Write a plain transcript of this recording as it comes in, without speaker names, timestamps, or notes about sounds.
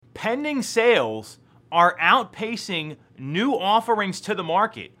pending sales are outpacing new offerings to the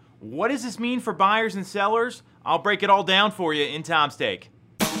market. What does this mean for buyers and sellers? I'll break it all down for you in Tom's Take.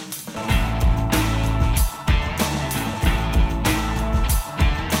 You're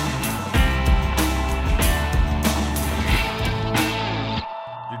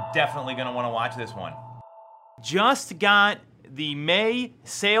definitely going to want to watch this one. Just got the May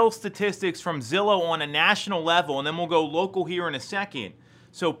sales statistics from Zillow on a national level, and then we'll go local here in a second.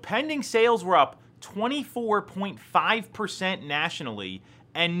 So pending sales were up 24.5% nationally,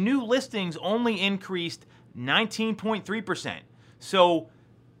 and new listings only increased 19.3%. So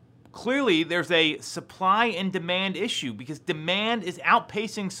clearly there's a supply and demand issue because demand is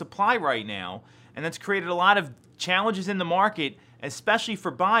outpacing supply right now, and that's created a lot of challenges in the market, especially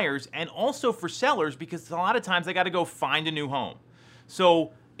for buyers and also for sellers, because a lot of times they got to go find a new home.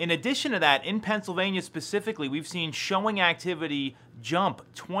 So in addition to that, in Pennsylvania specifically, we've seen showing activity jump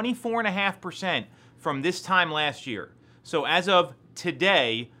 24.5% from this time last year. So as of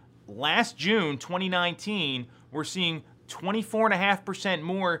today, last June 2019, we're seeing 24.5%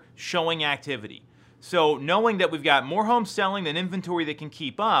 more showing activity. So knowing that we've got more homes selling than inventory that can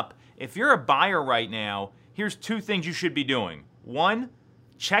keep up, if you're a buyer right now, here's two things you should be doing. One,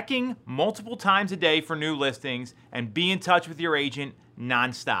 checking multiple times a day for new listings and be in touch with your agent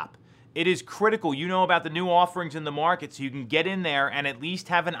nonstop. It is critical you know about the new offerings in the market so you can get in there and at least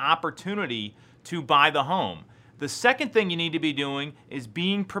have an opportunity to buy the home. The second thing you need to be doing is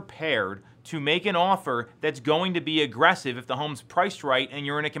being prepared to make an offer that's going to be aggressive if the home's priced right and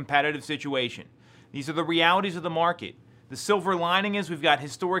you're in a competitive situation. These are the realities of the market. The silver lining is we've got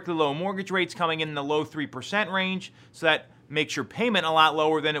historically low mortgage rates coming in the low 3% range, so that makes your payment a lot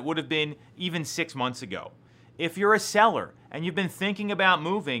lower than it would have been even 6 months ago. If you're a seller and you've been thinking about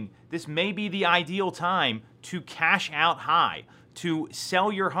moving, this may be the ideal time to cash out high, to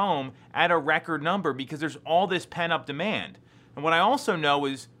sell your home at a record number because there's all this pent-up demand. And what I also know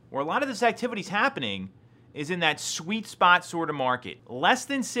is where a lot of this activity is happening is in that sweet spot sort of market. Less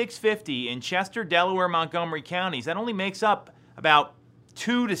than 650 in Chester, Delaware, Montgomery counties. That only makes up about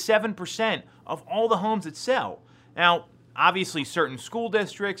 2 to 7% of all the homes that sell. Now, obviously, certain school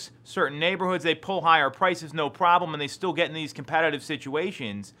districts, certain neighborhoods, they pull higher prices, no problem, and they still get in these competitive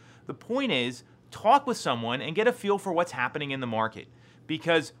situations. The point is, talk with someone and get a feel for what's happening in the market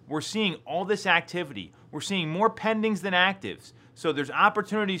because we're seeing all this activity. We're seeing more pendings than actives. So there's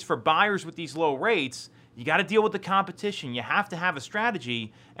opportunities for buyers with these low rates. You got to deal with the competition. You have to have a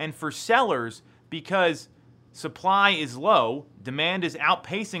strategy. And for sellers, because supply is low, demand is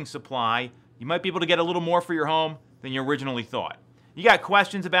outpacing supply, you might be able to get a little more for your home than you originally thought. You got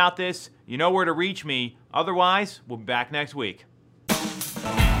questions about this? You know where to reach me. Otherwise, we'll be back next week.